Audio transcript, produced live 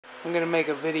I'm gonna make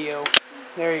a video.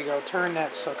 There you go. Turn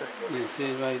that sucker. Yeah, see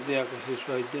it right there, because it's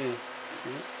right there.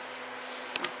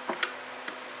 Yeah.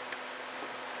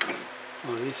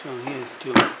 Oh, this one here is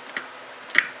too.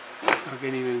 I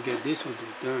can't even get this one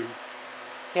to turn.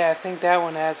 Yeah, I think that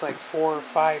one has like 4 or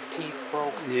 5 teeth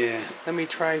broken. Yeah. Let me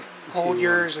try. Hold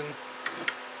yours and.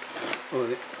 Oh,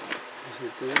 is it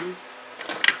turning?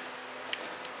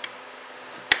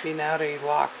 See, now they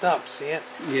locked up. See it?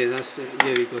 Yeah, that's it.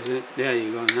 Yeah, because there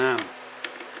you go now.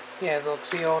 Yeah, look.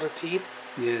 See all the teeth?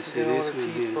 Yes, Look it at all is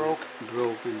the teeth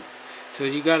broken. So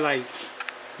you got like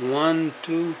 1,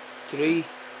 2, 3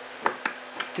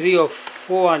 or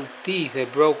 4 teeth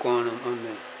that broke on them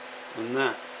on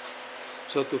that.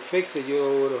 So to fix it, you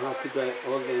would have to get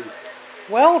all them.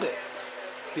 Weld it.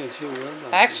 Yes, you weld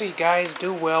them. Actually, guys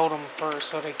do weld them first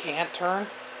so they can't turn.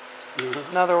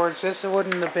 In other words, this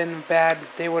wouldn't have been bad.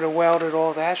 They would have welded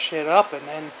all that shit up and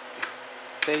then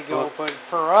they go. Oh. But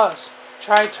for us,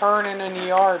 try turning in the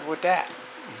yard with that.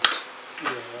 Yeah,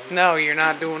 right. No, you're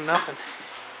not doing nothing.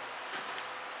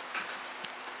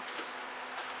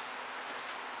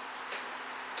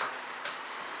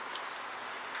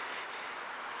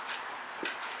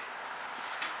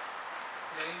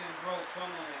 They even broke some on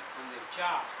the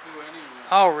chop too anyway.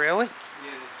 Oh, really?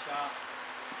 Yeah, the chop.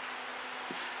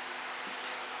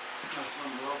 Got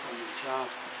some broke on the chop.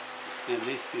 And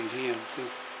this thing here too.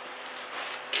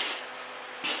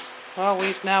 Well, at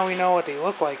least now we know what they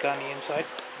look like on the inside.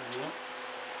 Yeah.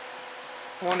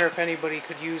 I wonder if anybody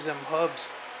could use them hubs.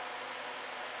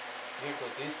 Yeah, but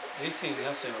this thing,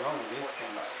 nothing wrong with this thing.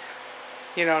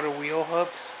 You know, the wheel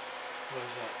hubs. What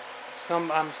is that?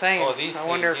 I'm saying, Oh, these I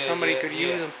wonder things, if somebody could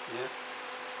use them.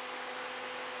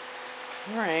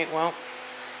 Yeah. Alright, well,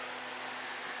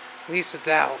 at least it's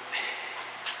out.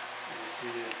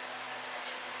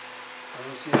 I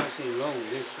don't see nothing wrong with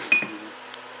this one.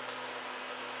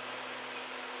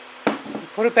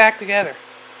 Put it back together.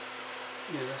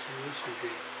 Yeah, that's what it should be.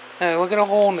 Look at a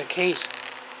hole in the case.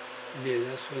 Yeah,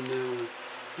 that's what now.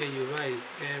 Yeah, you're right.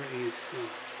 There is.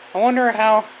 I wonder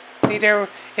how. See,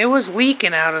 it was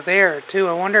leaking out of there too.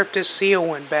 I wonder if this seal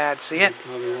went bad. See it?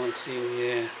 Probably won't seal,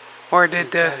 yeah. Or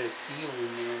did the? Seal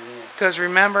in there, yeah. Because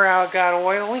remember how it got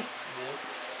oily?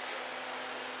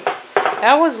 Yeah.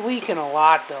 That was leaking a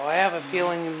lot, though. I have a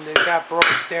feeling it got broke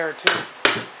there too.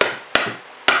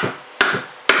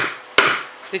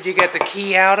 Did you get the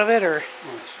key out of it, or?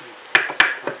 Oh,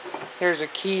 shit. There's a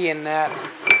key in that.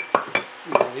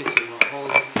 No, this is a hole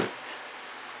in it.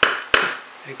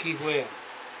 The key where?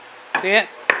 See it?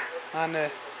 On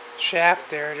the shaft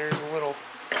there, there's a little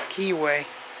keyway.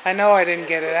 I know I didn't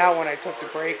get it out when I took the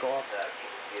brake off.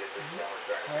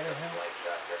 Where the hell?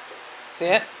 See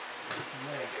it?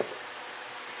 Where?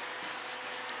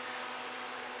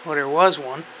 Well, there was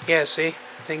one. Yeah, see? I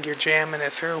think you're jamming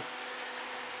it through.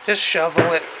 Just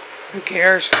shovel it. Who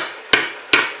cares?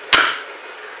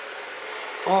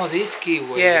 Oh, this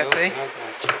keyway. Yeah, okay, see? I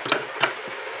got you.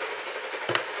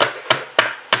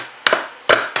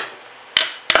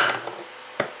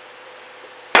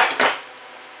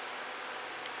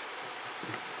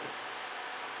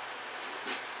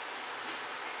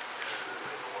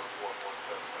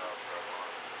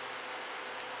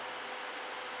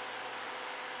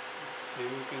 Maybe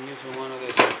we can use one of the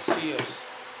Sears.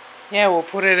 Yeah, we'll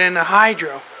put it in the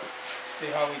hydro. See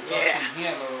how we touch Yeah. in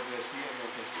here a little bit. See how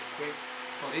it's quick.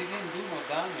 But it didn't do no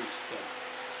damage though.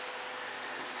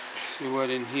 See what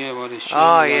in here, what is showing?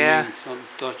 Oh, yeah. Some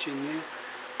touch in there. You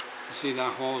see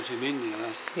that holds him in there.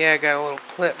 That's, Yeah, I got a little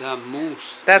clip. that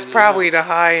moves. That's in and probably out. the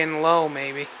high and low,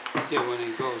 maybe. Yeah, when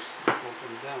it goes up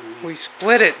and down. Yeah. We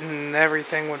split it and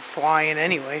everything would fly in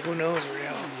anyway. Who knows where the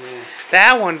hell. Yeah.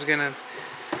 That one's gonna.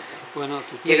 Well, not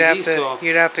to take You'd have this to. off,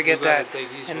 You'd have to you get gotta that. take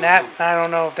this And one that, off. I don't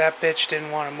know if that bitch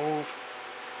didn't want to move.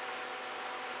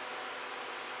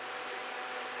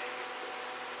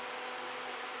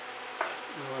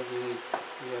 What do you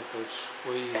got to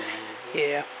squeeze a little bit.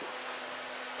 Yeah.